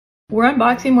We're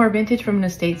unboxing more vintage from an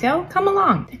estate sale. Come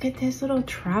along. Look at this little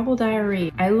travel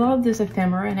diary. I love this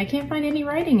ephemera and I can't find any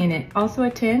writing in it. Also a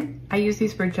tin. I use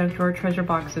these for junk drawer treasure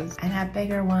boxes. And a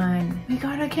bigger one. We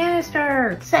got a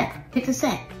canister. Set. It's a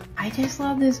set. I just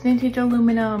love this vintage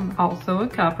aluminum. Also a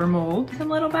copper mold. Some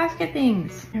little basket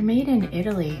things. They're made in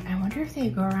Italy. I wonder if they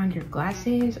go around your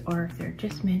glasses or if they're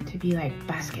just meant to be like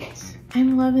baskets.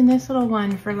 I'm loving this little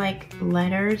one for like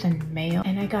letters and mail.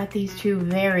 And I got these two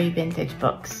very vintage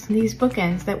books. These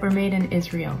bookends that were made in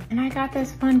Israel. And I got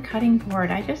this fun cutting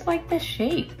board. I just like the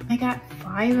shape. I got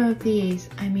 5 of these.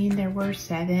 I mean, there were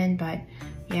 7, but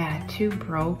yeah, 2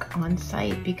 broke on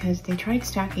site because they tried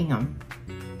stacking them.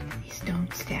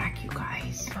 Don't stack, you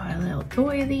guys. Got a little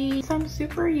doily, some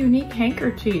super unique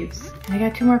handkerchiefs. And I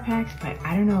got 2 more packs, but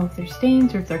I don't know if they're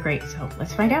stains or if they're great, so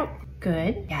let's find out.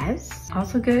 Good, yes,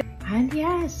 also good, and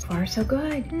yes, far so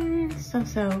good.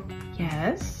 So.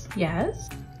 Yes, yes,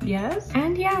 yes,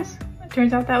 and yes.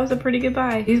 Turns out that was a pretty good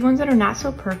buy. These ones that are not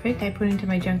so perfect, I put into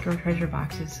my junk drawer treasure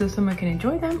boxes so someone can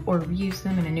enjoy them or reuse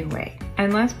them in a new way.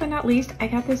 And last but not least, I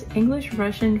got this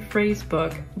English-Russian phrase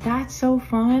book. That's so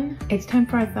fun. It's time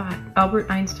for a thought.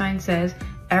 Albert Einstein says,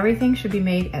 everything should be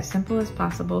made as simple as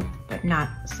possible, but not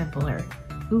simpler.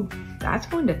 Ooh,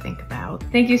 that's one to think about.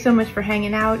 Thank you so much for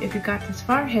hanging out. If you got this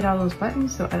far, hit all those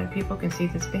buttons so other people can see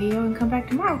this video and come back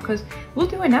tomorrow because we'll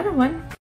do another one.